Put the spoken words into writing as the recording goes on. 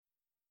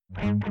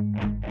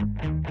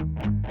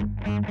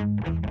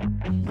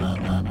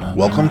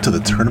Welcome to the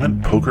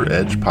Tournament Poker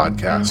Edge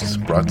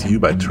podcast, brought to you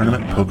by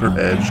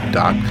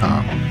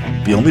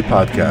TournamentPokerEdge.com, the only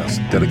podcast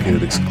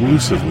dedicated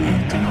exclusively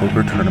to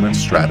poker tournament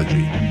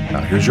strategy. Now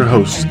here's your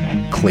host,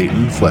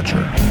 Clayton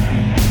Fletcher.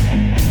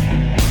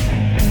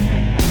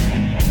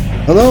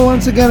 Hello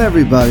once again,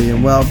 everybody,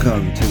 and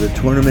welcome to the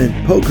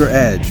Tournament Poker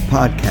Edge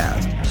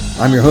podcast.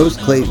 I'm your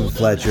host, Clayton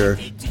Fletcher,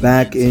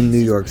 back in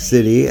New York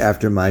City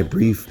after my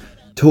brief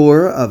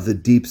tour of the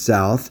Deep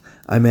South.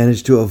 I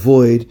managed to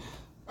avoid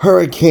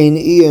Hurricane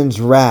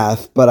Ian's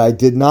wrath, but I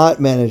did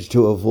not manage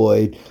to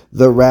avoid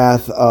the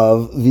wrath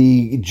of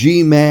the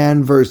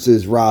G-Man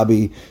versus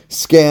Robbie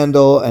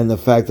scandal and the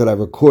fact that I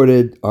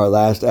recorded our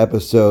last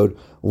episode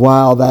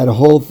while that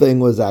whole thing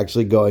was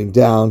actually going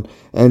down.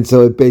 And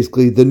so it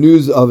basically, the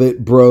news of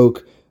it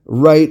broke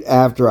right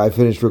after I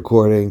finished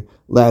recording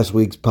last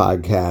week's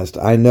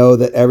podcast. I know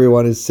that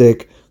everyone is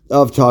sick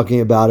of talking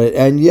about it,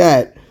 and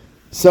yet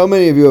so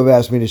many of you have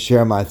asked me to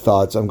share my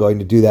thoughts. I'm going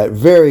to do that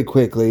very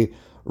quickly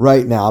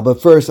right now.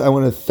 But first, I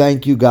want to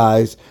thank you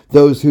guys,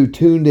 those who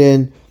tuned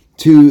in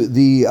to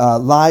the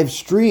live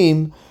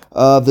stream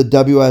of the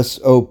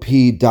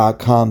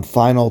WSOP.com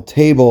final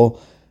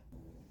table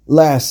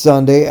last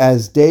Sunday,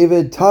 as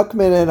David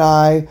Tuckman and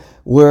I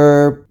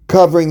were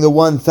covering the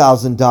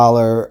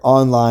 $1,000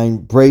 online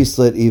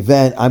bracelet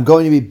event. I'm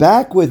going to be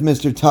back with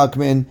Mr.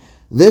 Tuckman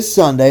this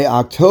Sunday,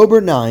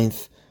 October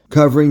 9th,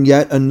 covering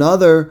yet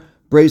another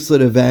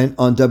bracelet event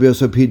on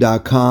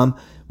WSOP.com,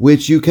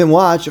 which you can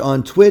watch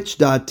on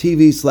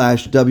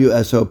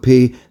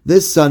twitch.tv/WSOP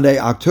this Sunday,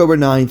 October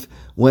 9th,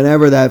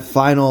 whenever that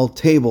final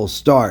table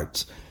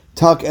starts.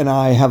 Tuck and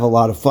I have a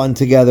lot of fun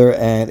together,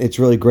 and it's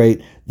really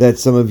great that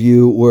some of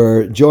you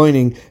were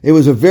joining. It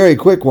was a very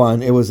quick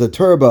one. It was a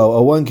turbo,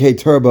 a 1K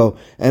turbo,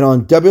 and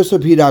on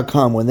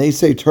WSOP.com, when they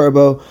say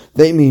turbo,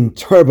 they mean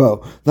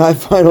turbo. That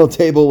final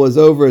table was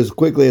over as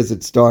quickly as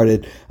it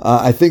started.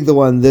 I think the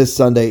one this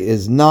Sunday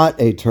is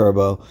not a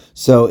turbo,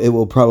 so it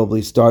will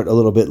probably start a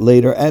little bit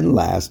later and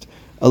last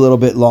a little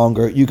bit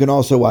longer. You can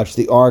also watch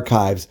the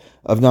archives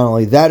of not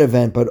only that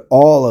event, but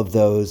all of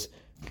those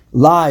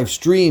live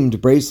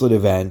streamed bracelet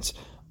events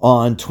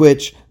on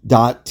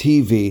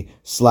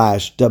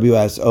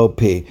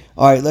twitch.tv/WSOP.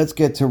 All right, let's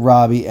get to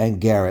Robbie and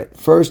Garrett.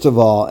 First of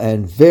all,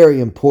 and very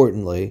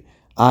importantly,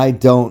 I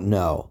don't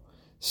know.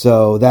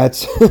 So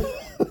that's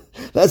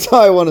that's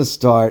how I want to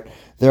start.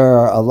 There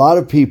are a lot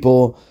of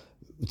people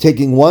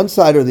taking one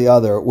side or the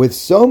other with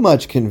so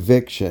much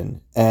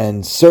conviction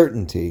and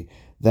certainty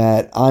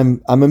that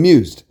I'm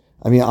amused.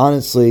 I mean,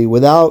 honestly,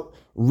 without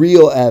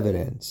real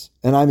evidence,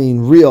 and I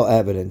mean real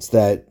evidence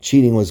that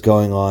cheating was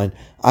going on,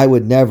 I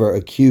would never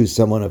accuse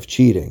someone of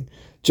cheating.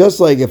 Just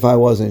like if I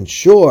wasn't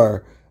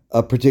sure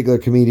a particular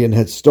comedian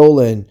had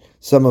stolen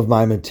some of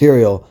my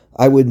material,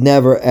 I would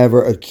never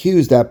ever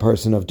accuse that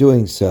person of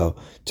doing so.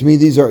 To me,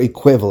 these are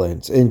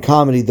equivalents. In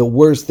comedy, the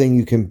worst thing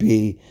you can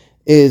be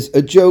is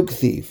a joke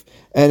thief.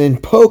 And in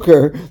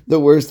poker, the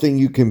worst thing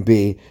you can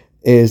be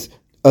is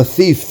a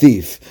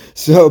thief.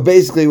 So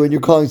basically, when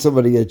you're calling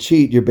somebody a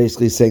cheat, you're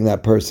basically saying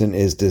that person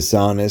is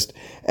dishonest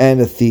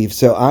and a thief.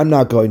 So I'm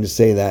not going to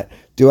say that.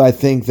 Do I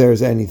think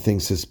there's anything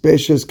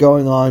suspicious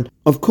going on?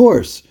 Of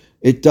course,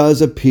 it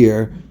does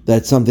appear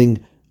that something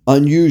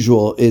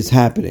unusual is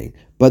happening.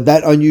 But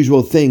that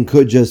unusual thing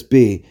could just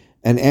be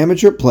an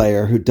amateur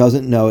player who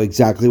doesn't know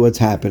exactly what's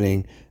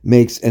happening,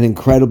 makes an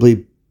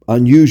incredibly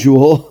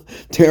unusual,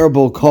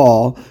 terrible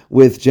call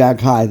with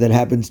Jack High that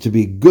happens to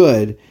be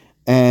good,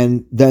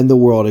 and then the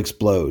world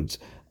explodes.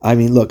 I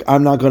mean, look,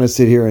 I'm not going to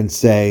sit here and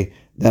say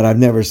that I've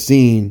never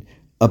seen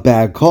a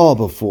bad call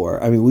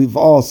before. I mean, we've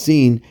all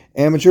seen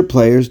amateur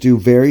players do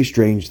very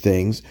strange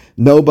things.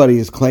 Nobody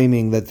is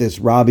claiming that this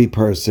Robbie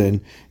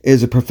person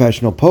is a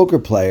professional poker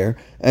player,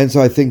 and so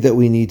I think that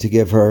we need to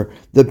give her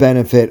the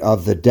benefit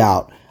of the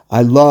doubt.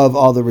 I love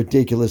all the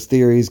ridiculous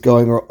theories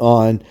going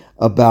on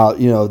about,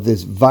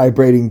 this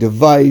vibrating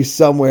device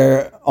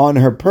somewhere on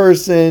her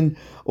person,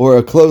 or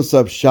a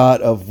close-up shot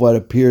of what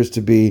appears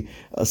to be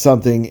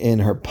something in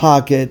her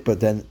pocket, but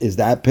then is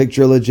that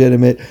picture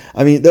legitimate?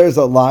 I mean, there's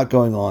a lot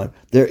going on.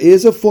 There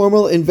is a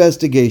formal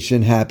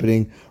investigation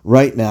happening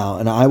right now,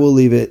 and I will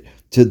leave it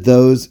to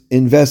those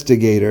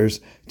investigators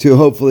to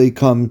hopefully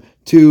come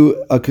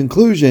to a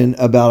conclusion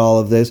about all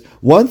of this.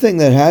 One thing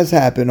that has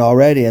happened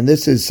already, and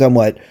this is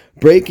somewhat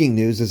breaking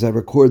news as I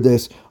record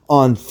this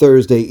on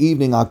Thursday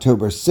evening,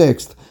 October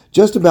 6th,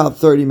 just about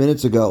 30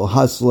 minutes ago,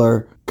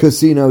 Hustler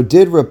Casino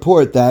did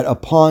report that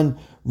upon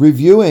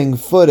reviewing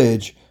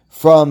footage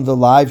from the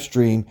live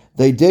stream,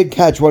 they did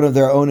catch one of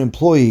their own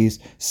employees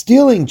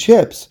stealing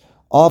chips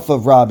off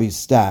of Robbie's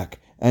stack.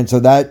 And so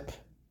that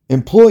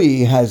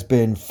employee has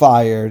been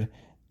fired.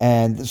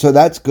 And so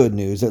that's good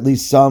news. At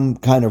least some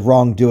kind of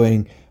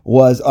wrongdoing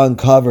was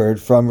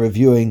uncovered from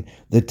reviewing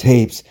the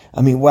tapes.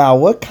 I mean, wow,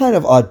 what kind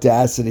of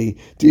audacity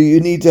do you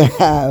need to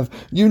have?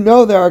 You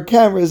know there are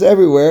cameras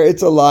everywhere.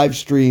 It's a live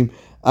stream.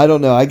 I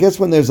don't know. I guess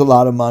when there's a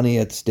lot of money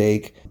at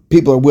stake,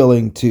 people are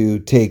willing to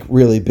take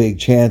really big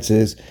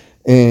chances.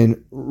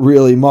 in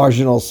really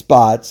marginal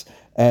spots.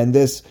 And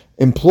this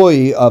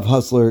employee of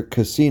Hustler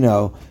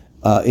Casino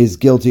is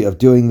guilty of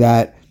doing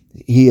that.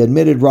 He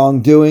admitted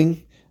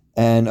wrongdoing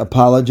and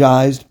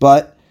apologized,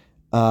 but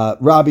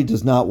Robbie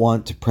does not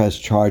want to press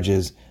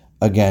charges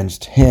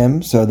against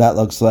him. So that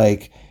looks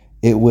like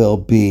it will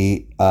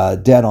be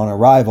dead on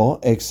arrival,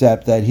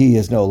 except that he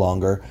is no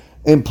longer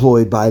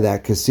employed by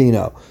that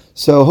casino.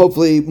 So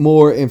hopefully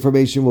more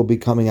information will be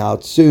coming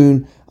out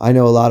soon. I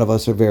know a lot of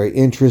us are very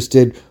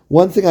interested.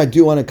 One thing I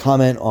do want to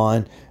comment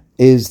on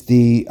is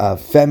the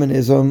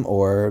feminism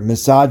or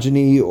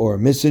misogyny or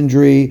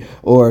misandry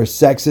or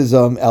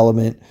sexism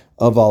element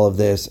of all of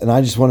this. And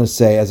I just want to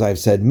say, as I've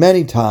said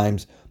many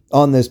times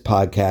on this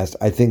podcast,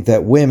 I think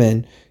that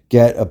women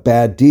get a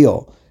bad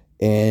deal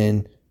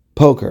in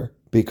poker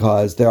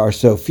because there are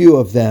so few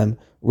of them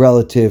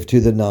relative to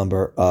the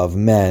number of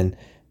men.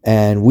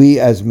 And we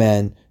as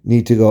men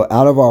need to go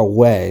out of our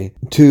way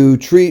to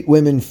treat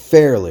women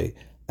fairly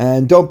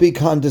and don't be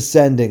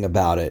condescending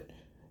about it.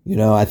 You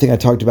know, I think I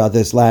talked about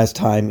this last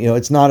time. You know,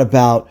 it's not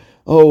about,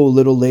 oh,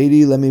 little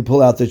lady, let me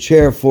pull out the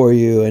chair for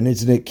you. And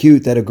isn't it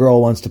cute that a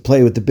girl wants to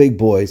play with the big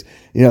boys?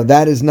 You know,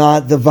 that is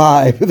not the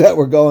vibe that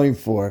we're going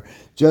for.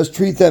 Just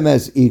treat them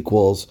as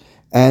equals.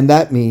 And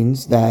that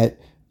means that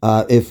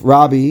if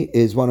Robbie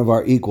is one of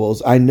our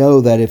equals, I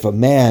know that if a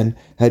man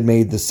had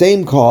made the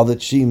same call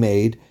that she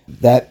made,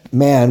 that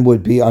man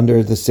would be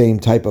under the same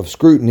type of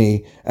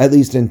scrutiny, at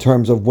least in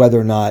terms of whether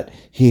or not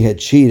he had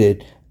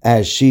cheated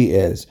as she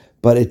is.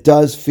 But it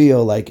does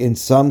feel like in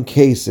some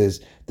cases,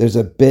 there's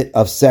a bit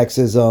of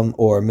sexism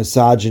or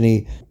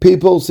misogyny.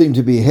 People seem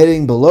to be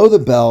hitting below the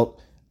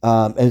belt,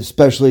 and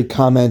especially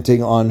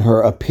commenting on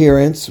her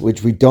appearance,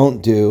 which we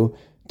don't do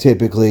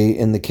typically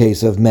in the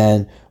case of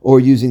men, or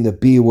using the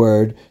B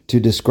word to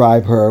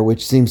describe her,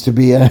 which seems to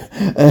be a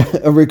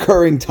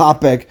recurring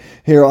topic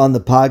here on the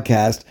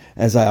podcast,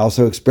 as I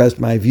also expressed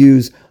my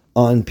views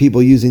on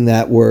people using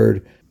that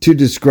word to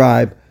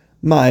describe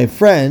my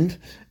friend,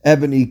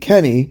 Ebony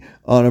Kenny,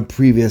 on a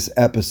previous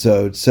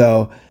episode.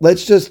 So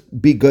let's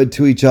just be good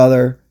to each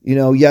other. You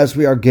know, yes,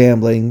 we are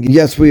gambling.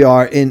 Yes, we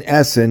are, in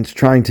essence,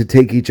 trying to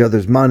take each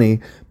other's money,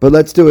 but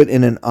let's do it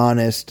in an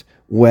honest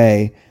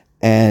way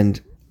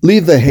and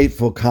leave the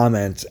hateful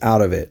comments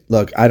out of it.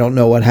 Look, I don't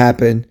know what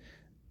happened,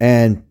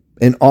 and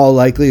in all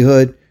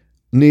likelihood,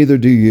 neither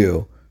do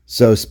you.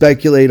 So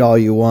speculate all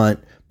you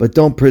want, but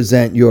don't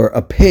present your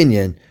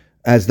opinion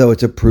as though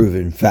it's a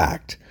proven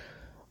fact.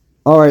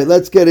 All right,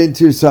 let's get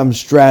into some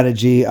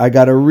strategy. I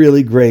got a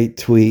really great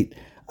tweet.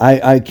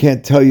 I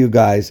can't tell you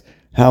guys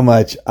how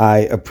much I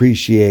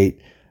appreciate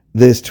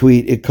this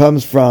tweet. It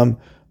comes from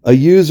a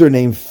user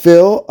named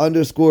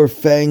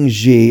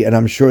Phil_Feng-Ji, and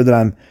I'm sure that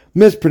I'm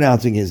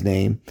mispronouncing his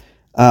name,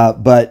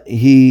 but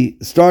he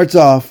starts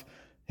off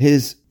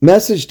his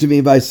message to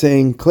me by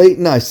saying,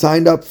 Clayton, I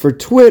signed up for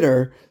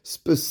Twitter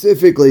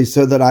specifically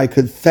so that I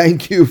could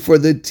thank you for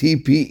the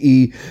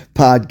TPE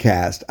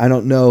podcast. I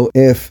don't know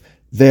if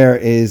there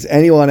is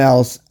anyone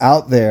else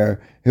out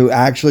there who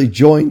actually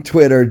joined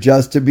Twitter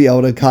just to be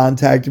able to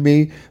contact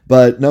me.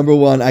 But number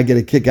one, I get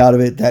a kick out of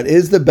it. That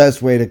is the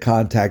best way to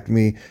contact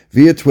me,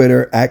 via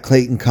Twitter at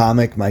Clayton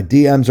Comic. My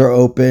DMs are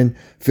open.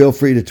 Feel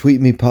free to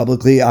tweet me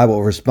publicly. I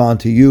will respond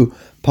to you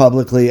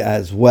publicly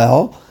as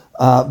well.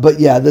 But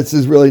yeah, this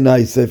is really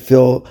nice that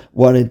Phil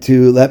wanted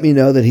to let me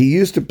know that he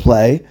used to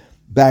play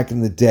back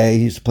in the day.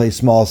 He used to play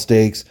small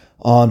stakes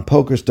on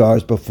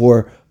PokerStars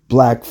before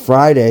Black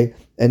Friday.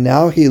 And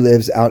now he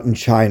lives out in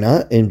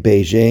China, in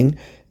Beijing,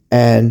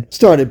 and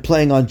started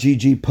playing on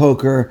GG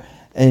Poker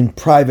and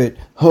private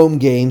home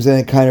games, and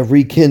it kind of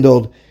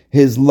rekindled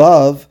his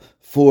love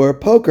for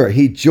poker.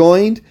 He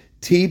joined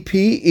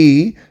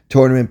TPE,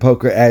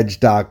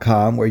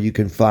 TournamentPokerEdge.com, where you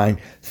can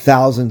find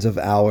thousands of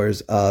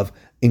hours of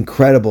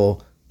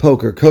incredible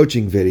poker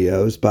coaching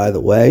videos, by the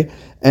way.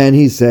 And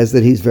he says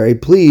that he's very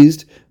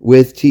pleased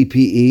with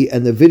TPE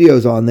and the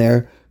videos on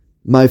there.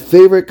 My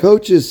favorite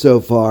coaches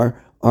so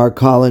far are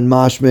Colin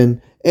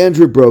Moshman,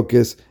 Andrew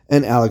Brokus,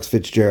 and Alex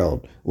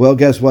Fitzgerald. Well,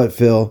 guess what,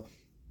 Phil?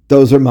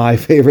 Those are my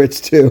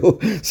favorites too.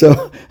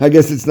 So I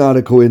guess it's not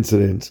a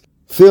coincidence.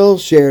 Phil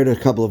shared a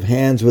couple of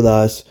hands with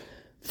us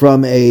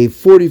from a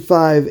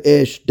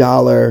 $45-ish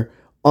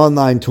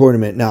online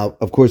tournament. Now,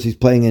 of course, he's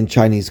playing in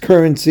Chinese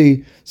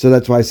currency, so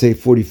that's why I say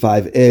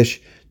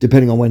 45-ish,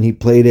 depending on when he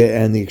played it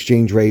and the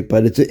exchange rate.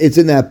 But it's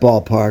in that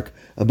ballpark,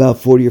 about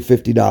 $40 or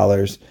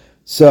 $50.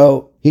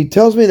 So he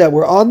tells me that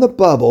we're on the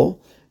bubble,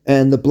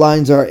 and the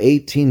blinds are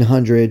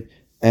 1,800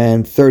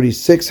 and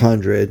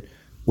 3,600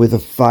 with a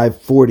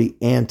 540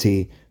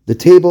 ante. The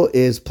table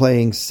is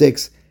playing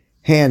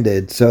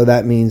six-handed, so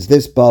that means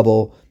this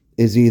bubble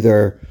is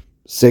either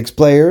 6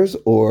 players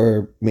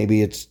or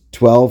maybe it's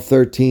 12,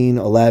 13,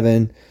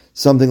 11,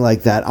 something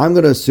like that. I'm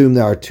going to assume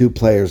there are 2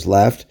 players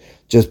left,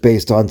 just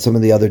based on some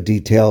of the other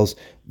details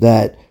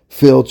that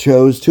Phil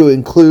chose to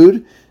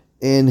include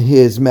in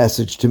his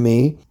message to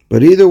me.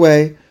 But either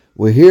way,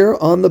 we're here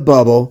on the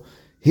bubble.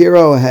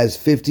 Hero has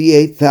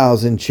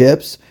 58,000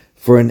 chips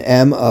for an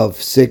M of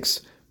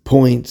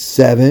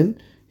 6.7.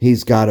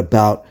 He's got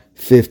about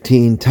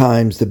 15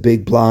 times the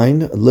big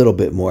blind, a little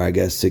bit more, I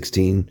guess,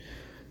 16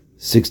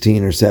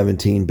 or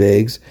 17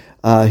 bigs.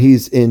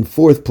 He's in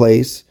fourth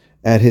place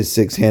at his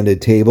six-handed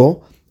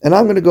table. And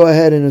I'm going to go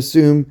ahead and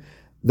assume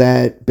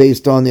that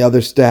based on the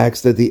other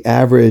stacks that the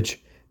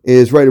average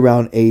is right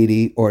around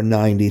 80 or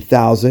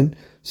 90,000.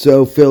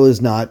 So Phil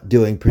is not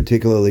doing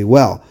particularly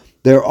well.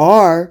 There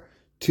are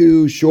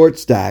two short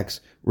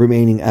stacks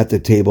remaining at the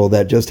table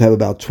that just have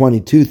about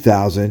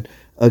 22,000.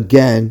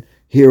 Again,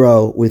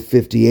 Hero with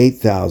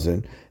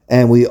 58,000.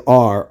 And we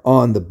are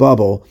on the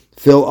bubble.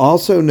 Phil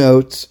also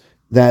notes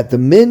that the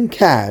min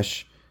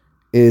cash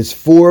is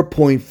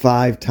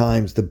 4.5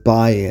 times the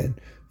buy-in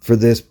for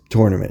this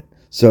tournament.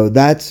 So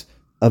that's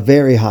a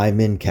very high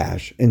min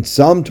cash. In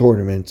some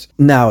tournaments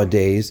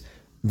nowadays,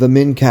 the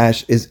min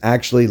cash is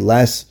actually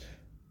less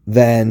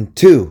than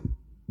 2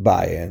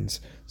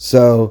 buy-ins.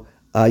 So,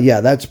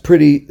 that's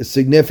pretty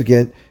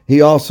significant.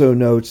 He also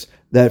notes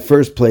that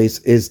first place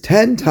is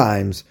 10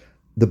 times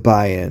the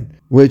buy-in,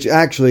 which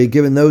actually,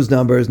 given those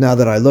numbers, now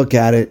that I look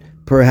at it,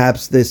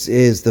 perhaps this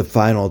is the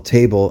final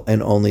table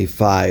and only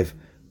 5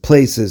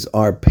 places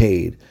are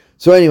paid.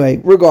 So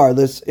anyway,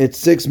 regardless, it's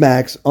 6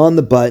 max on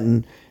the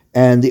button,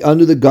 and the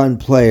under the gun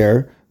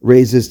player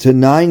raises to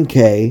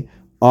 9K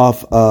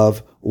off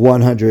of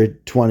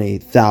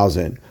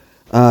 120,000.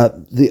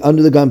 The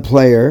under the gun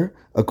player,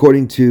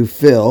 according to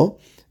Phil,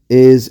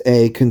 is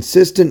a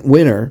consistent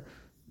winner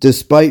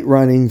despite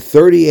running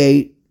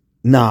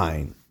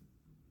 38-9.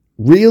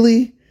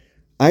 Really?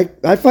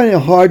 I find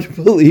it hard to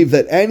believe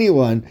that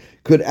anyone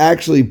could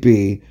actually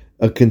be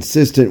a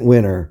consistent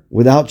winner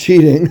without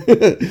cheating.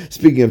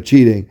 Speaking of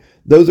cheating,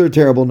 those are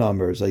terrible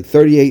numbers. Like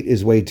 38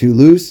 is way too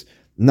loose.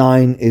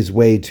 9 is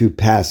way too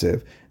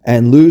passive.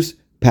 And loose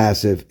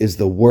passive is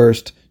the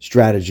worst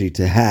strategy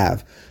to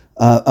have.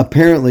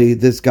 Apparently,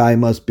 this guy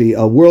must be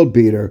a world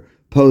beater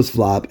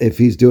post-flop if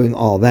he's doing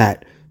all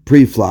that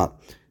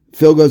pre-flop.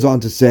 Phil goes on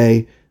to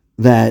say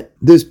that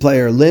this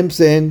player limps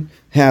in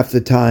half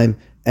the time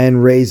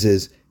and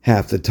raises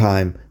half the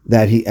time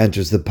that he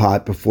enters the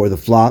pot before the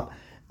flop.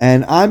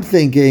 And I'm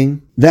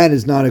thinking that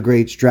is not a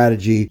great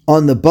strategy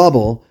on the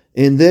bubble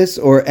in this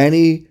or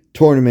any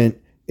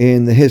tournament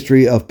in the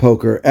history of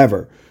poker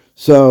ever.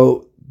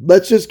 So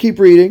let's just keep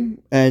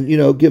reading and,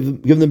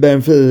 give them the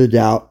benefit of the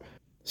doubt.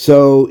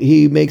 So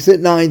he makes it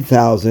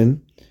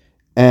 9,000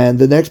 and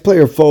the next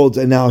player folds.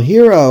 And now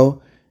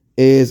Hero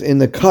is in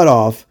the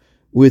cutoff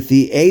with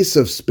the ace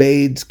of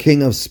spades,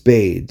 king of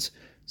spades.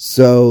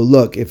 So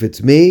look, if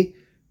it's me,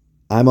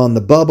 I'm on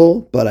the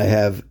bubble, but I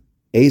have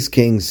ace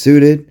king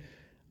suited.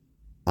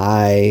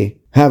 I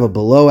have a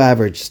below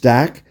average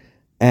stack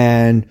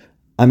and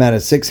I'm at a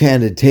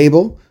 6-handed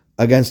table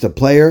against a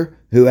player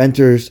who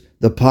enters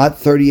the pot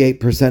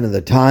 38% of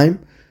the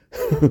time.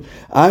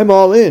 I'm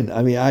all in.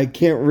 I mean, I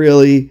can't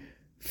really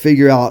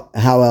figure out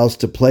how else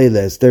to play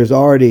this. There's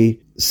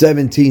already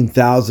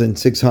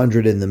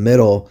 17,600 in the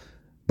middle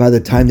by the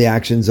time the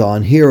action's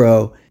on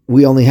Hero.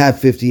 We only have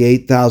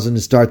 58,000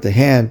 to start the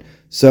hand.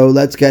 So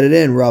let's get it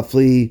in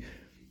roughly,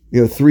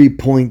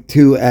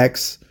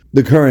 3.2x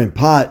the current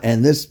pot.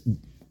 And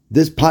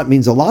this pot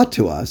means a lot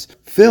to us.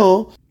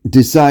 Phil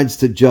decides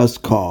to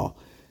just call.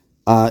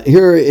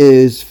 Here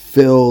is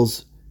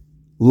Phil's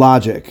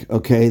logic.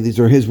 Okay, these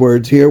are his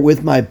words here.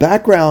 With my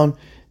background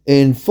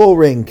in full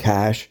ring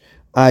cash,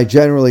 I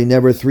generally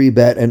never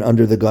 3-bet an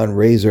under the gun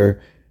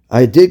raiser.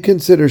 I did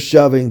consider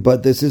shoving,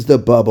 but this is the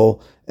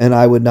bubble, and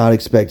I would not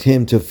expect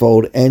him to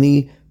fold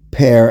any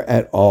pair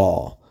at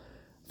all.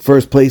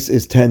 First place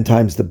is 10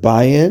 times the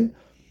buy-in,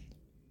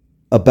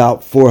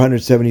 about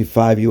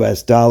 $475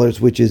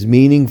 US, which is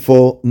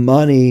meaningful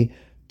money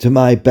to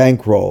my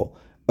bankroll.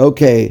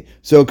 Okay,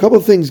 so a couple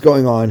of things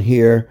going on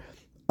here.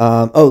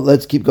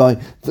 Let's keep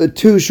going. The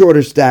two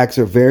shorter stacks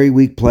are very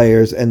weak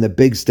players, and the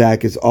big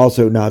stack is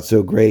also not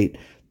so great.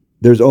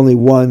 There's only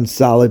one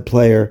solid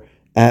player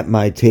at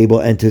my table,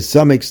 and to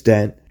some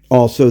extent,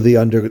 also the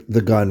under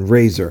the gun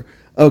raiser.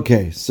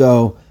 Okay,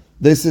 so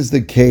this is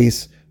the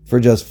case for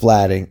just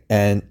flatting.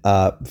 And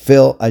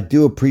Phil, I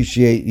do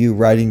appreciate you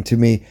writing to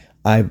me.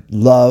 I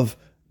love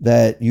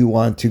that you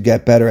want to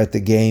get better at the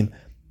game.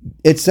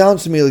 It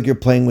sounds to me like you're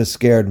playing with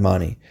scared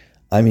money.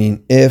 I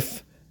mean,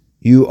 if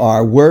you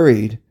are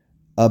worried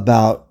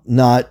about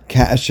not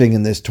cashing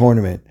in this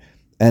tournament,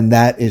 and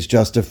that is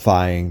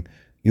justifying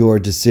your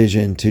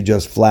decision to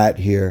just flat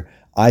here,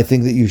 I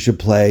think that you should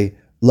play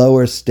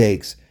lower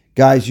stakes.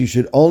 Guys, you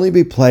should only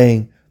be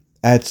playing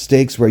at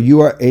stakes where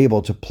you are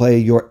able to play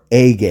your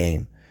A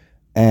game.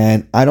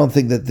 And I don't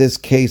think that this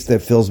case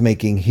that Phil's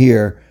making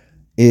here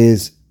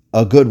is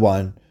a good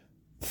one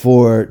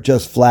for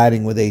just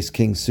flatting with ace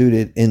king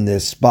suited in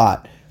this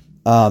spot.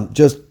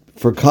 Just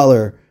for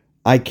color,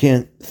 I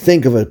can't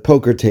think of a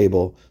poker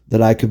table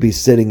that I could be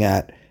sitting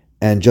at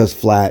and just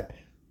flat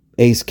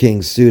ace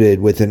king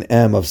suited with an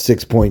M of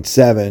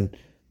 6.7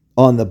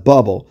 on the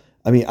bubble.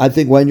 I mean, I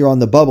think when you're on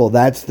the bubble,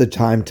 that's the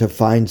time to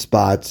find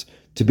spots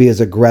to be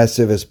as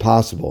aggressive as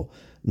possible.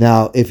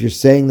 Now, if you're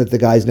saying that the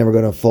guy's never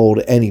going to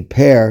fold any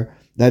pair,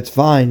 that's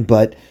fine.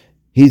 But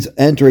He's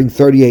entering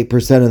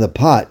 38% of the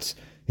pots.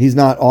 He's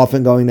not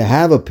often going to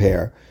have a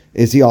pair.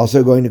 Is he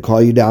also going to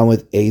call you down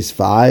with ace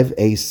 5,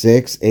 ace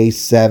 6,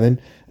 ace 7,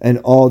 and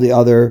all the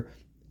other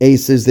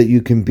aces that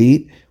you can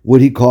beat?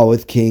 Would he call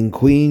with king,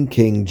 queen,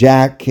 king,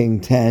 jack, king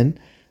 10?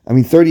 I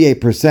mean,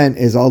 38%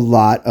 is a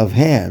lot of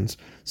hands.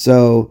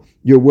 So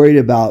you're worried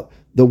about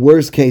the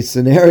worst case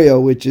scenario,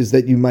 which is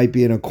that you might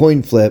be in a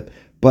coin flip,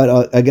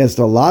 but against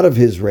a lot of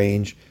his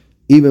range,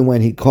 even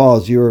when he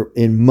calls, you're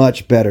in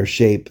much better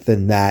shape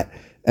than that.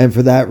 And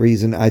for that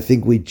reason, I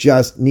think we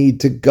just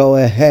need to go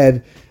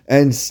ahead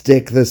and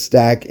stick the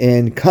stack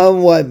in.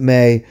 Come what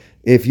may,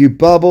 if you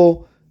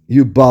bubble,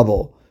 you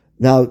bubble.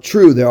 Now,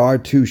 true, there are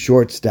 2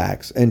 short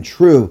stacks, and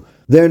true,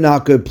 they're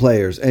not good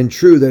players, and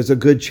true, there's a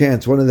good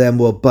chance one of them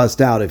will bust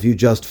out if you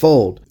just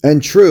fold.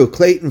 And true,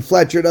 Clayton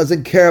Fletcher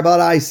doesn't care about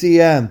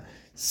ICM.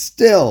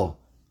 Still,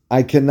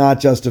 I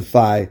cannot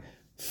justify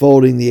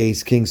folding the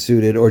ace-king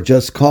suited or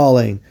just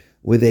calling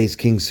with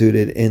ace-king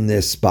suited in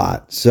this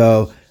spot.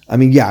 So, I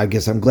mean, yeah, I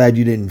guess I'm glad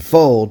you didn't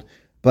fold,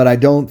 but I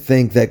don't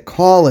think that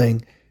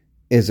calling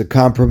is a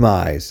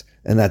compromise.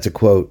 And that's a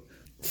quote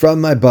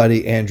from my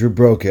buddy Andrew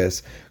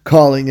Brokus.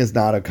 Calling is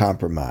not a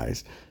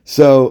compromise.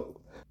 So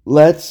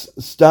let's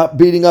stop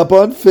beating up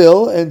on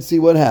Phil and see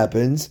what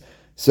happens.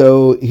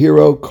 So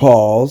Hero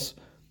calls,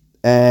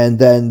 and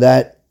then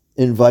that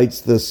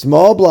invites the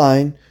small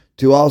blind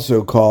to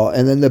also call.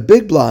 And then the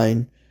big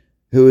blind,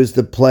 who is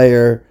the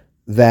player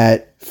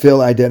that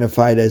Phil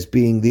identified as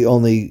being the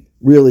only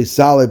really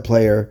solid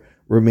player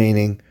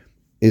remaining,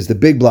 is the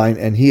big blind,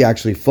 and he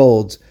actually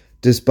folds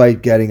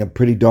despite getting a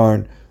pretty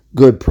darn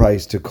good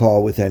price to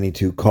call with any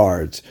 2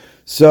 cards.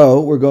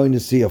 So we're going to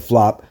see a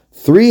flop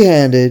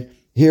 3-handed,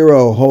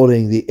 Hero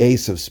holding the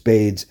ace of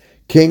spades,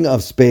 king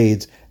of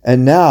spades,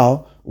 and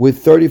now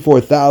with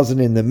 34,000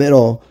 in the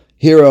middle,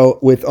 Hero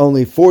with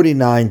only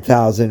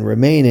 49,000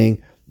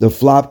 remaining, the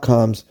flop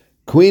comes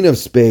queen of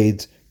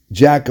spades,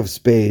 jack of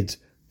spades,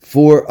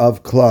 4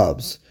 of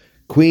clubs.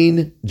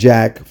 Queen,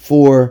 jack,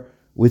 4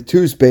 with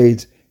 2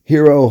 spades,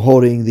 Hero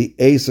holding the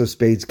ace of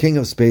spades, king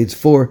of spades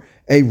for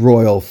a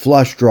royal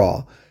flush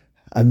draw.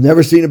 I've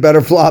never seen a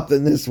better flop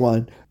than this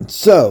one.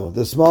 So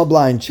the small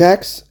blind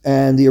checks,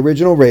 and the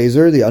original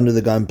raiser, the under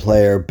the gun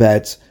player,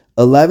 bets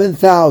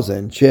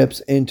 11,000 chips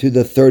into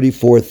the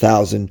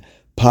 34,000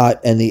 pot,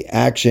 and the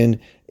action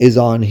is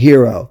on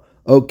Hero.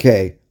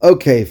 Okay,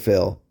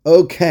 Phil.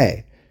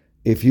 Okay.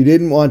 If you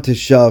didn't want to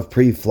shove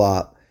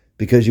pre-flop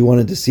because you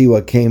wanted to see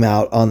what came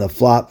out on the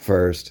flop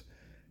first,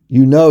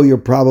 you know you're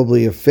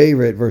probably a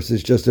favorite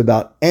versus just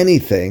about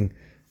anything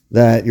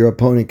that your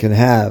opponent can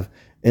have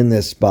in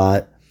this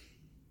spot.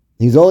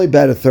 He's only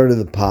bet a third of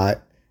the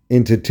pot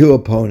into 2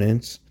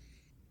 opponents.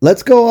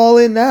 Let's go all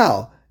in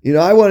now. You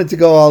know, I wanted to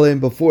go all in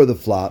before the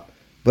flop,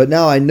 but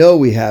now I know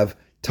we have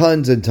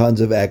tons and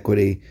tons of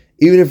equity.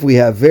 Even if we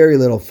have very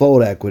little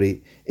fold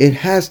equity, it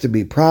has to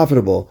be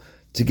profitable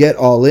to get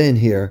all in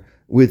here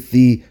with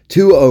the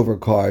 2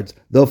 overcards,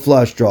 the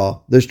flush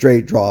draw, the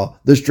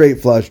straight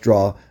flush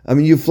draw. I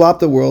mean, you flop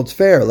the World's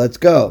Fair. Let's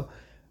go.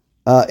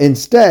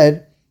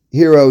 Instead,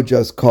 Hero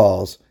just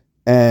calls,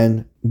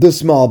 and the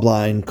small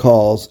blind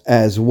calls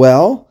as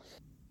well.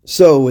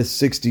 So with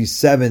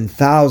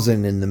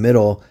 67,000 in the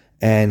middle,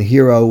 and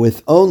Hero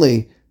with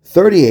only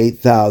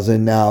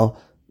 38,000 now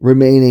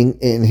remaining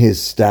in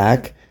his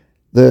stack,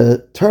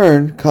 the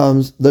turn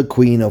comes the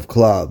queen of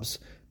clubs,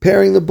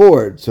 pairing the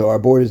board. So our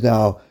board is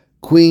now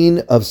queen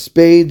of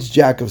spades,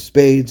 jack of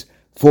spades,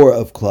 4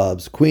 of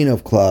clubs, queen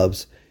of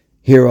clubs,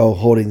 Hero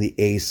holding the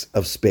ace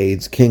of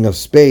spades, king of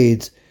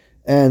spades,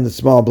 and the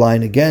small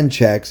blind again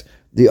checks.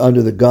 The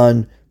under the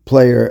gun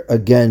player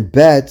again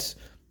bets,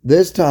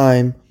 this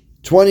time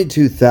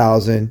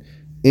 22,000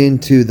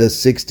 into the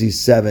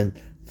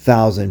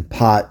 67,000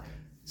 pot.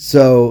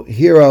 So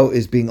Hero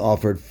is being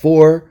offered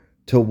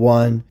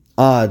 4-1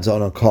 odds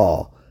on a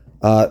call.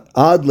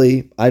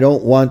 Oddly, I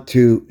don't want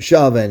to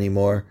shove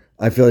anymore.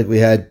 I feel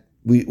like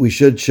we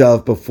should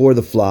shove before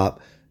the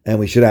flop, and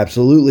we should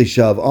absolutely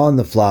shove on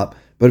the flop.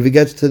 But if it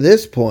gets to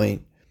this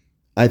point,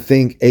 I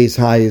think ace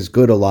high is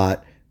good a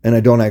lot, and I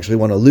don't actually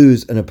want to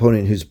lose an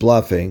opponent who's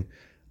bluffing.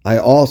 I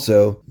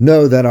also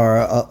know that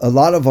a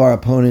lot of our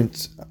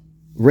opponent's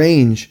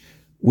range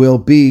will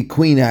be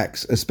queen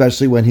X,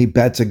 especially when he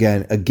bets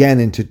again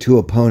into 2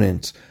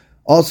 opponents.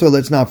 Also,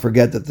 let's not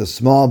forget that the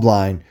small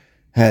blind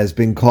has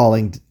been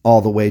calling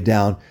all the way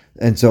down,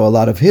 and so a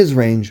lot of his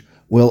range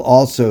will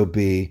also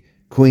be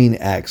queen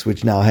X,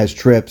 which now has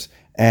trips,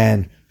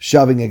 and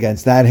shoving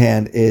against that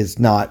hand is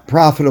not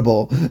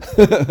profitable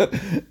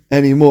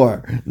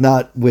anymore.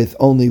 Not with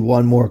only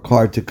 1 more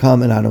card to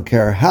come, and I don't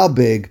care how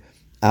big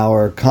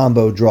our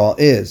combo draw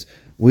is.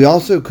 We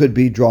also could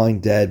be drawing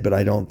dead, but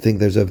I don't think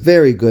there's a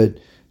very good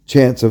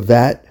chance of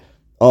that,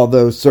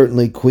 although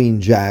certainly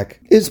queen jack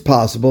is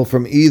possible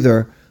from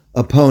either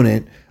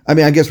opponent. I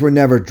mean, I guess we're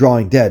never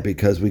drawing dead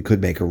because we could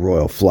make a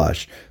royal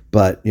flush,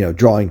 but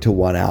drawing to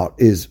 1 out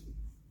is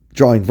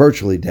drawing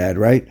virtually dead,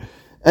 right?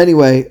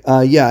 Anyway,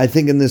 I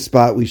think in this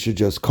spot we should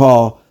just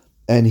call,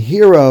 and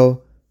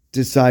Hero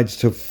decides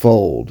to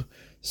fold.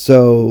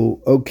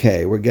 So,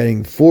 okay, we're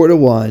getting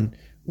 4-1.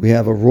 We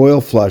have a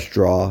royal flush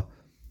draw.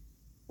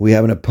 We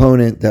have an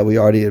opponent that we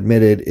already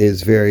admitted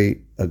is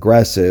very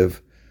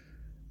aggressive.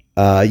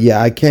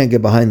 I can't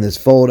get behind this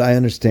fold. I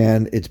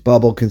understand it's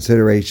bubble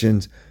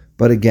considerations,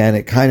 but again,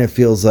 it kind of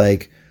feels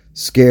like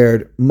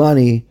scared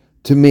money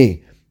to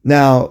me.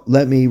 Now,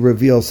 let me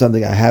reveal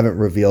something I haven't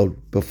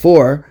revealed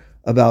before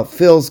about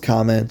Phil's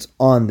comments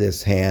on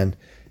this hand.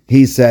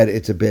 He said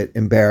it's a bit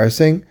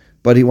embarrassing,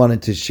 but he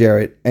wanted to share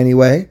it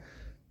anyway.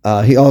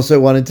 He also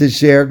wanted to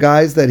share,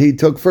 guys, that he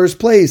took first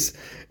place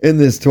in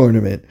this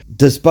tournament,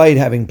 despite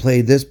having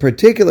played this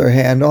particular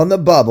hand on the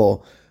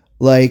bubble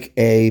like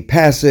a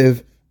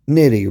passive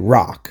nitty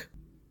rock.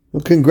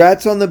 Well,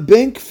 congrats on the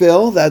bink,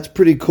 Phil. That's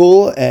pretty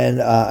cool,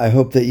 and I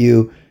hope that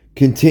you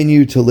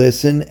continue to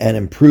listen and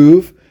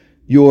improve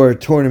your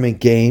tournament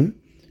game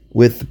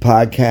with the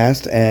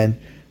podcast and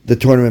the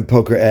Tournament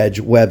Poker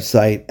Edge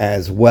website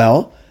as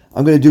well.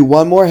 I'm going to do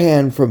one more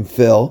hand from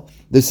Phil.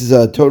 This is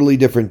a totally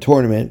different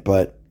tournament,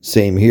 but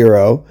same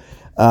hero.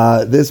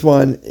 This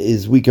one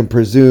is, we can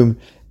presume,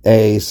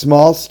 a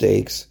small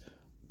stakes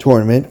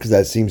tournament, because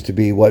that seems to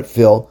be what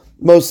Phil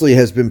mostly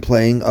has been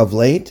playing of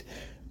late.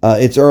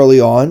 It's early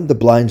on. The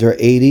blinds are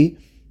 80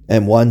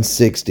 and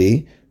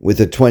 160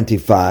 with a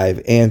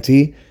 25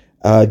 ante.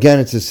 Again,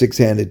 it's a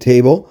six-handed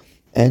table,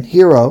 and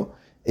Hero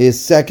is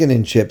second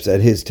in chips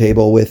at his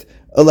table with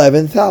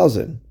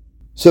 11,000.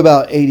 So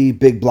about 80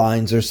 big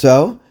blinds or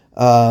so.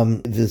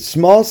 The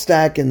small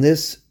stack in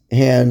this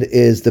hand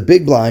is the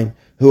big blind,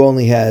 who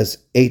only has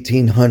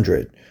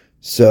 1,800.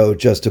 So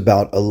just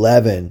about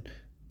 11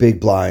 big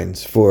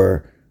blinds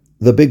for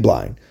the big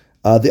blind.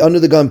 The under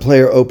the gun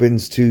player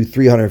opens to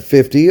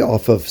 350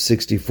 off of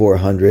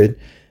 6,400.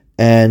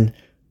 And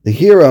the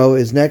hero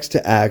is next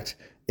to act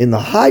in the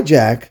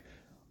hijack,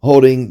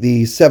 holding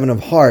the 7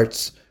 of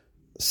hearts,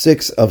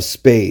 6 of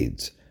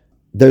spades.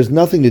 There's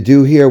nothing to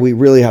do here. We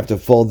really have to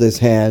fold this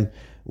hand.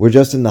 We're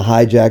just in the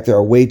hijack. There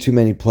are way too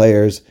many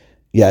players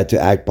to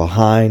act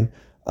behind.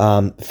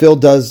 Phil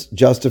does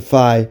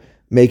justify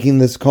making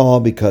this call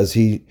because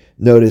he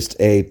noticed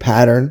a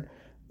pattern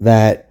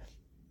that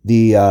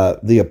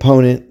the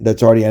opponent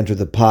that's already entered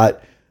the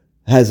pot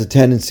has a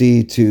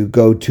tendency to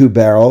go 2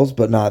 barrels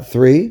but not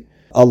 3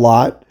 a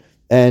lot,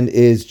 and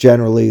is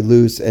generally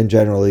loose and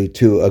generally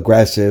too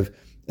aggressive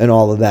and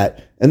all of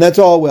that. And that's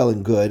all well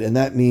and good, and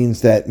that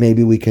means that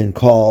maybe we can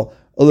call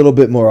a little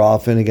bit more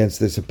often against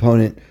this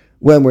opponent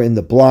when we're in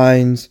the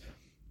blinds,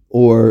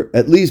 or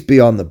at least be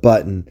on the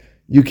button.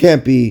 You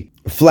can't be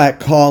flat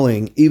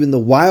calling even the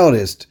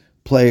wildest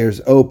player's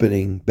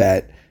opening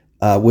bet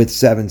with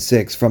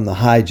 7-6 from the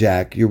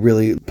hijack. You're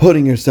really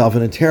putting yourself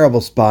in a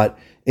terrible spot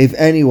if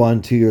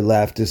anyone to your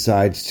left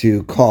decides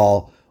to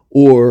call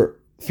or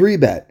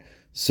 3-bet.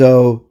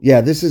 So,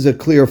 this is a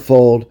clear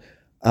fold.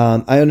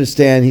 I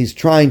understand he's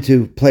trying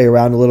to play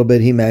around a little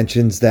bit. He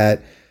mentions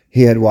that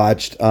he had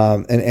watched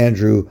an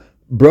Andrew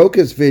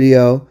Brokus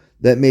video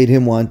that made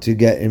him want to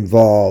get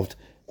involved,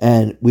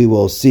 and we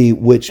will see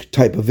which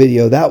type of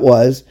video that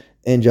was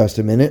in just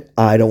a minute.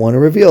 I don't want to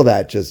reveal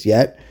that just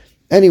yet.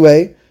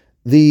 Anyway,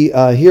 the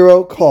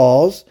hero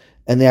calls,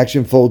 and the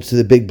action folds to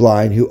the big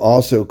blind, who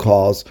also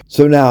calls.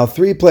 So now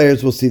 3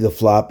 players will see the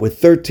flop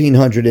with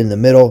 1,300 in the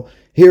middle.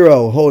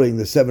 Hero holding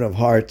the 7 of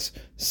hearts,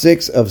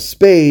 6 of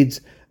spades,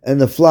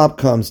 and the flop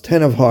comes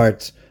 10 of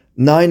hearts,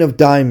 9 of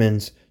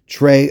diamonds,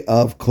 tray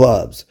of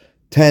clubs.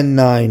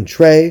 10-9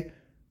 tray,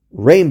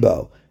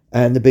 rainbow.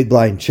 And the big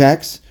blind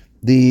checks.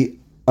 The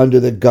under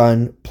the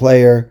gun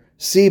player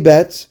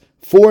c-bets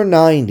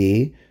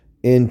 490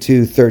 into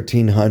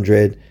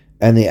 1,300,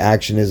 and the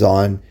action is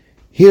on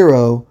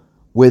hero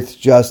with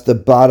just the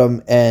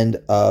bottom end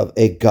of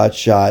a gut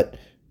shot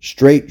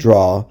straight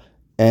draw,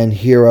 and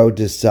hero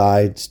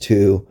decides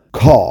to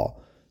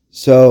call.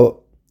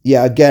 So,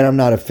 again, I'm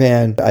not a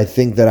fan. I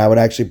think that I would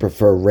actually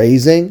prefer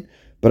raising,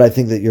 but I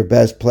think that your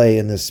best play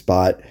in this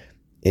spot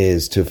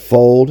is to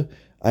fold.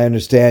 I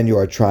understand you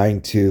are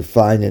trying to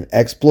find an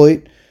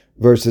exploit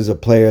versus a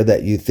player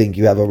that you think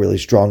you have a really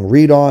strong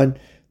read on,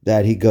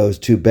 that he goes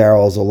 2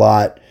 barrels a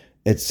lot,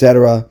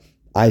 etc.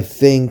 I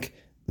think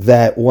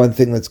that one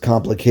thing that's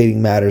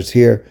complicating matters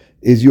here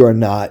is you are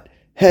not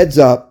heads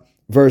up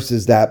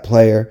versus that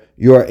player.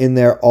 You are in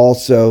there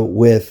also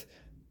with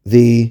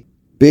the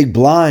big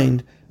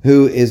blind,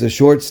 who is a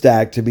short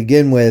stack to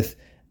begin with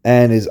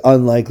and is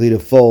unlikely to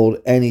fold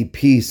any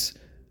piece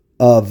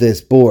of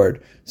this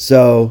board.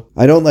 So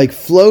I don't like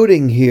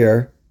floating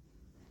here,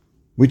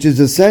 which is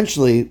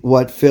essentially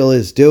what Phil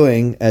is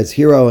doing as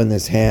hero in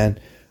this hand.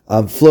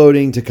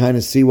 Floating to kind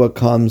of see what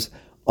comes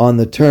on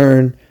the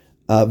turn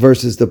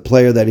versus the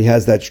player that he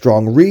has that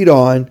strong read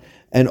on,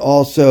 and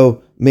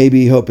also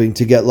maybe hoping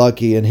to get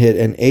lucky and hit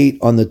an 8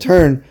 on the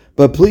turn.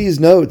 But please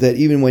note that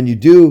even when you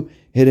do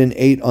hit an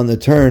 8 on the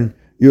turn,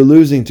 you're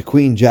losing to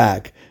Queen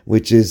Jack,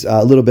 which is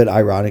a little bit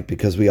ironic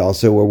because we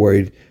also were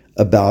worried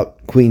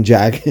about Queen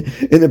Jack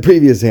in the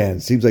previous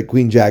hand. Seems like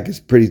Queen Jack is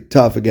pretty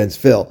tough against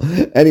Phil.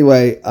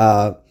 Anyway,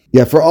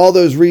 for all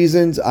those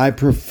reasons, I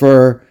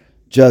prefer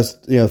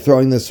just,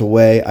 throwing this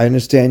away. I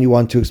understand you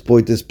want to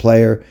exploit this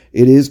player.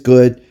 It is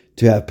good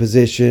to have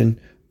position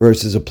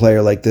versus a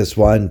player like this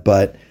one,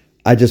 but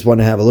I just want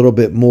to have a little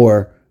bit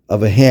more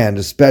of a hand,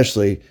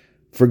 especially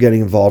for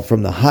getting involved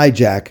from the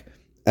hijack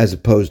as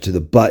opposed to the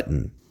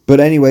button. But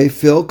anyway,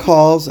 Phil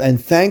calls,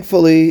 and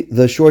thankfully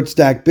the short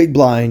stack big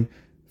blind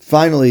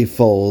finally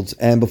folds.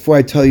 And before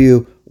I tell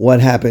you what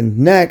happened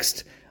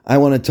next, I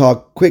want to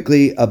talk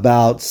quickly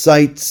about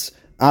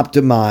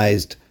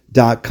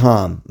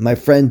sitesoptimized.com. My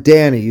friend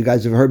Danny, you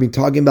guys have heard me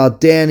talking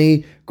about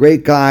Danny,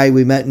 great guy.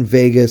 We met in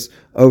Vegas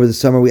over the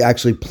summer. We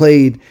actually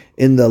played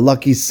in the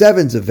Lucky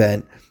Sevens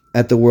event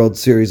at the World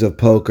Series of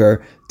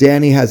Poker.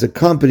 Danny has a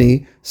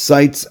company,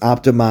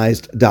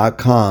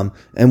 sitesoptimized.com,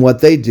 and what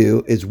they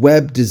do is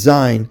web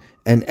design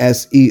and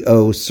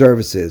SEO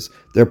services.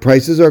 Their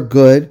prices are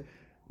good.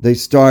 They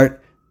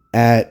start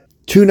at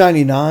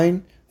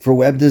 $299 for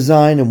web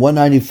design and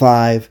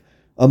 $195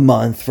 a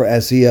month for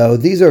SEO.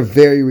 These are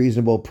very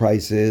reasonable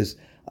prices.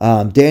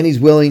 Danny's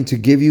willing to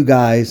give you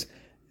guys,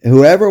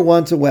 whoever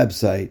wants a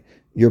website,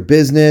 your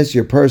business,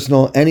 your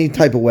personal, any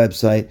type of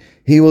website,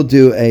 he will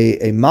do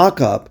a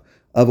mock-up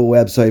of a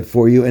website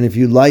for you. And if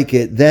you like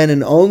it, then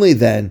and only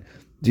then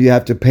do you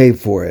have to pay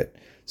for it.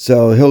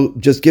 So he'll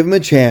just give him a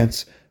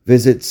chance.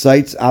 Visit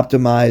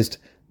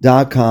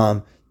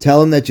sitesoptimized.com.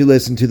 Tell him that you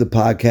listened to the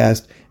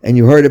podcast and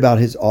you heard about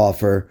his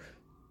offer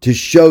to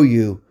show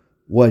you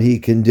what he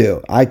can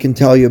do. I can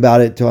tell you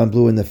about it till I'm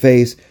blue in the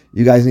face.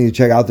 You guys need to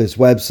check out this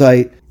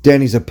website.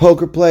 Danny's a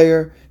poker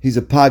player. He's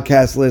a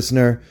podcast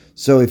listener.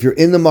 So if you're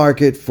in the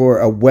market for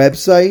a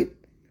website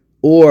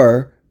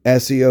or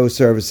SEO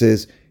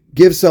services,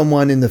 give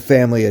someone in the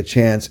family a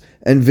chance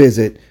and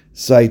visit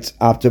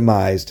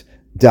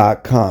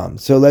sitesoptimized.com.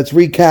 So let's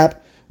recap.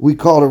 We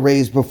called a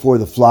raise before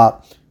the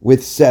flop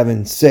with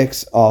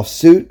 7-6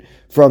 offsuit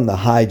from the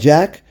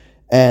hijack,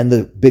 and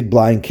the big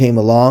blind came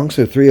along.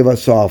 So three of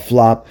us saw a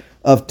flop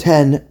of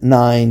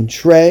 10-9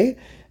 tray,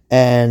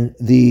 and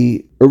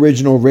the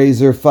original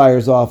raiser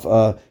fires off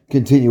a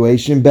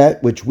continuation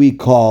bet, which we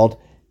called,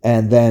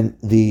 and then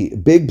the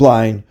big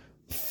blind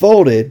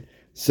folded.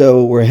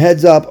 So we're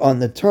heads up on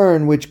the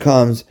turn, which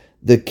comes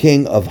the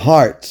king of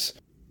hearts.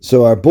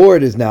 So our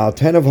board is now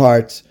 10 of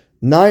hearts,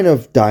 9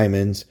 of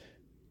diamonds,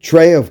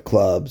 tray of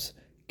clubs,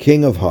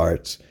 king of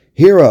hearts,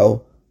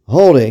 hero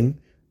holding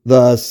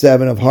the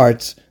 7 of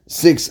hearts,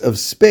 6 of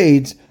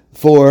spades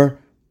for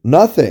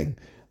nothing.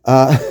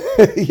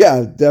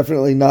 Yeah,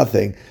 definitely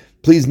nothing.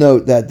 Please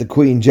note that the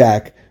queen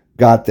jack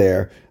got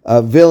there.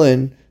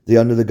 Villain, the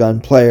under the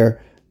gun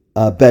player,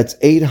 bets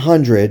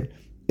 800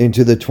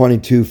 into the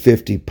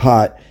 2250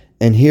 pot,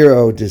 and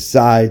hero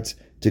decides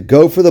to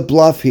go for the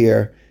bluff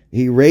here.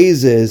 He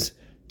raises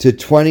to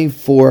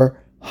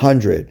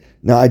 2400.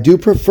 Now, I do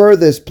prefer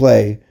this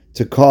play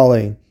to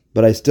calling,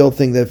 but I still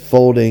think that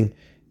folding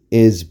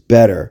is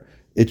better.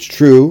 It's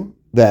true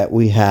that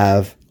we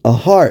have a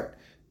heart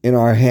in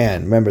our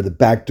hand. Remember, the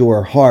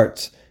backdoor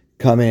hearts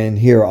come in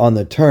here on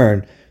the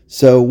turn.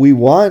 So we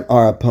want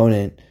our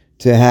opponent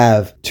to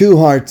have 2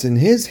 hearts in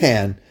his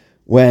hand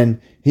when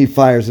he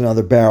fires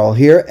another barrel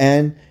here,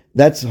 and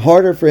that's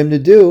harder for him to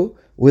do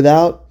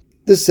without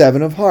the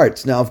 7 of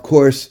hearts. Now, of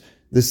course,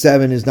 the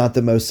 7 is not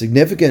the most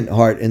significant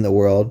heart in the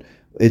world.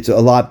 It's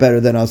a lot better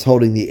than us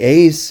holding the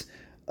ace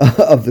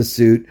of the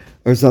suit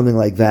or something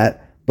like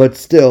that. But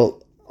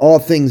still, all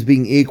things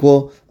being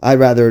equal, I'd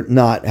rather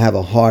not have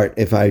a heart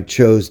if I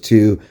chose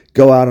to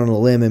go out on a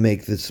limb and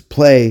make this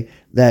play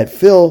that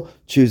Phil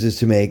chooses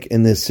to make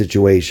in this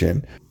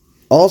situation.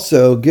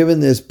 Also, given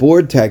this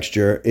board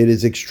texture, it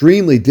is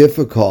extremely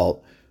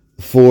difficult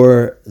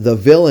for the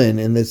villain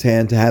in this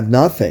hand to have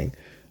nothing.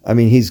 I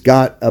mean, he's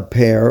got a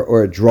pair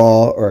or a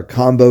draw or a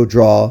combo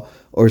draw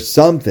or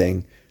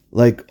something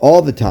like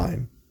all the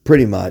time,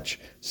 pretty much.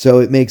 So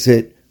it makes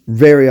it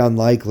very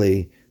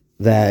unlikely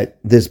that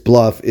this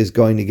bluff is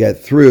going to get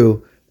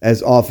through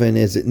as often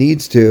as it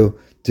needs to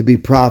be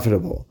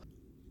profitable.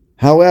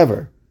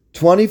 However,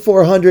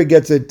 2400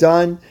 gets it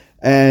done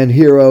and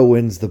hero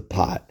wins the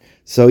pot.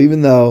 So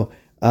even though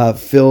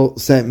Phil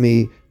sent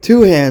me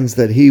 2 hands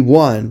that he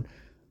won,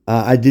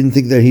 I didn't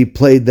think that he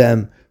played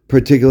them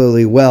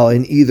particularly well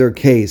in either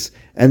case.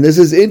 And this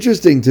is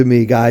interesting to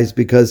me, guys,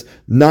 because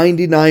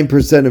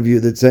 99% of you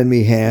that send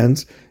me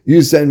hands,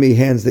 you send me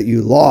hands that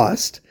you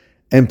lost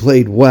and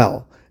played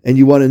well. And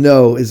you want to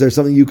know, is there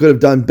something you could have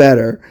done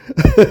better?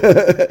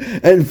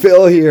 And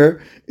Phil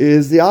here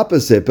is the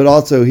opposite, but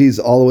also he's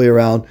all the way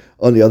around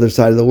on the other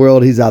side of the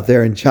world. He's out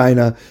there in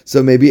China,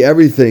 so maybe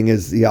everything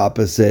is the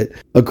opposite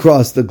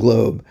across the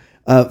globe.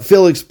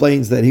 Phil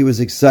explains that he was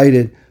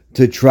excited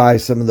to try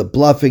some of the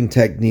bluffing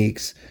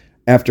techniques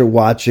after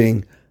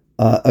watching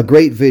a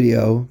great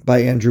video by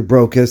Andrew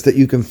Brokus that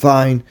you can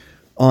find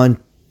on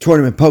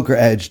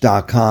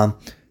tournamentpokeredge.com.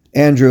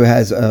 Andrew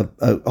has a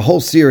whole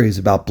series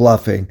about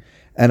bluffing,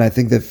 and I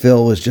think that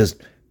Phil was just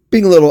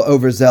being a little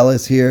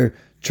overzealous here,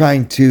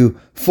 trying to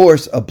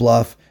force a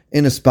bluff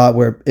in a spot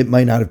where it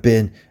might not have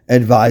been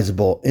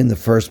advisable in the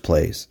first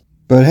place.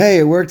 But hey,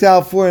 it worked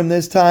out for him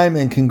this time,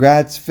 and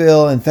congrats,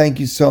 Phil, and thank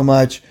you so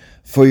much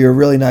for your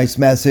really nice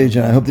message,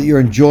 and I hope that you're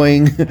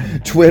enjoying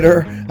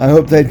Twitter. I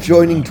hope that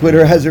joining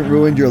Twitter hasn't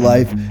ruined your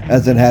life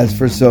as it has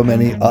for so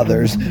many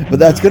others. But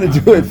that's going to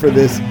do it for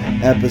this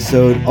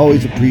episode.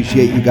 Always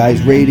appreciate you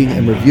guys rating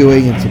and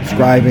reviewing and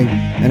subscribing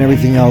and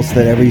everything else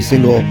that every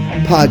single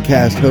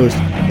podcast host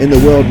in the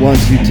world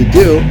wants you to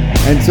do.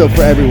 And so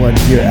for everyone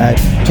here at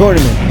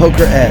Tournament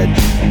Poker Edge,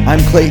 I'm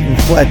Clayton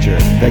Fletcher.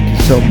 Thank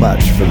you so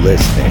much for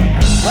listening.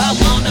 I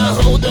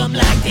wanna hold them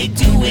like they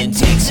do in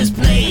Texas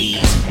Plays.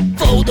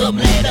 Fold them,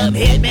 let them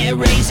hit me,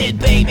 raise it,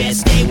 baby,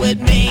 stay with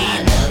me.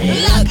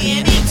 Luck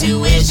and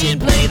intuition,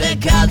 play the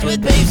cards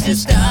with babes to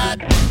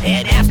start.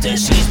 And after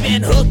she's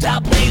been hooked,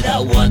 I'll play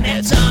the one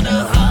that's on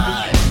her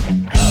heart.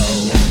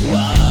 Oh,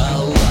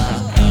 whoa,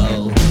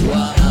 whoa,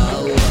 whoa,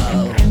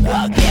 whoa.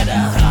 I'll get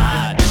her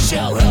heart,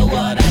 show her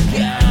what I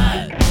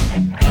got.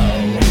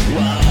 Oh,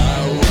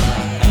 whoa,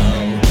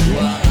 whoa,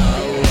 whoa,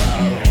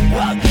 whoa.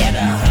 I'll get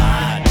her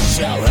heart,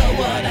 show her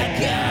what I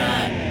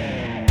got.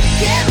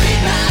 Can't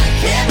read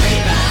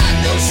mine,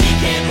 no she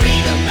can't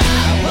read a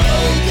mile.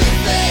 Poker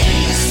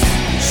face,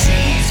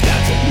 she's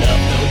got to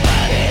love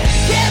nobody.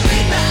 Can't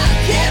read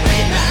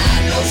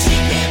mine, no she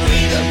can't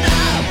read a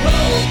mile.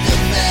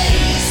 Poker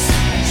face,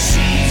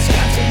 she's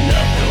got to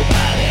love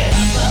nobody.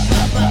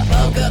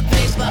 Poker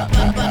face,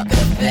 poker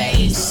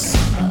face.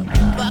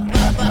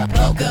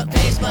 Poker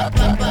face,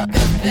 poker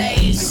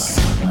face.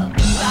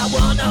 I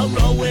wanna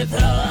roll with her,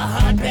 a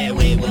hard pair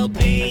we will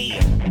be.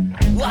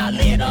 While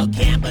little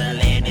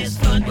gambling is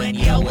fun when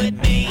you're with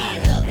me. I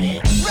love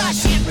it.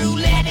 Russian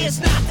roulette is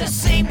not the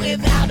same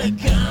without a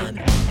gun.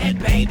 And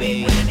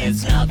baby, when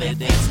it's love, if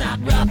it's not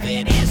rough,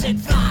 it isn't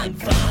fun.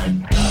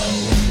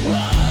 Oh,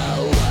 whoa.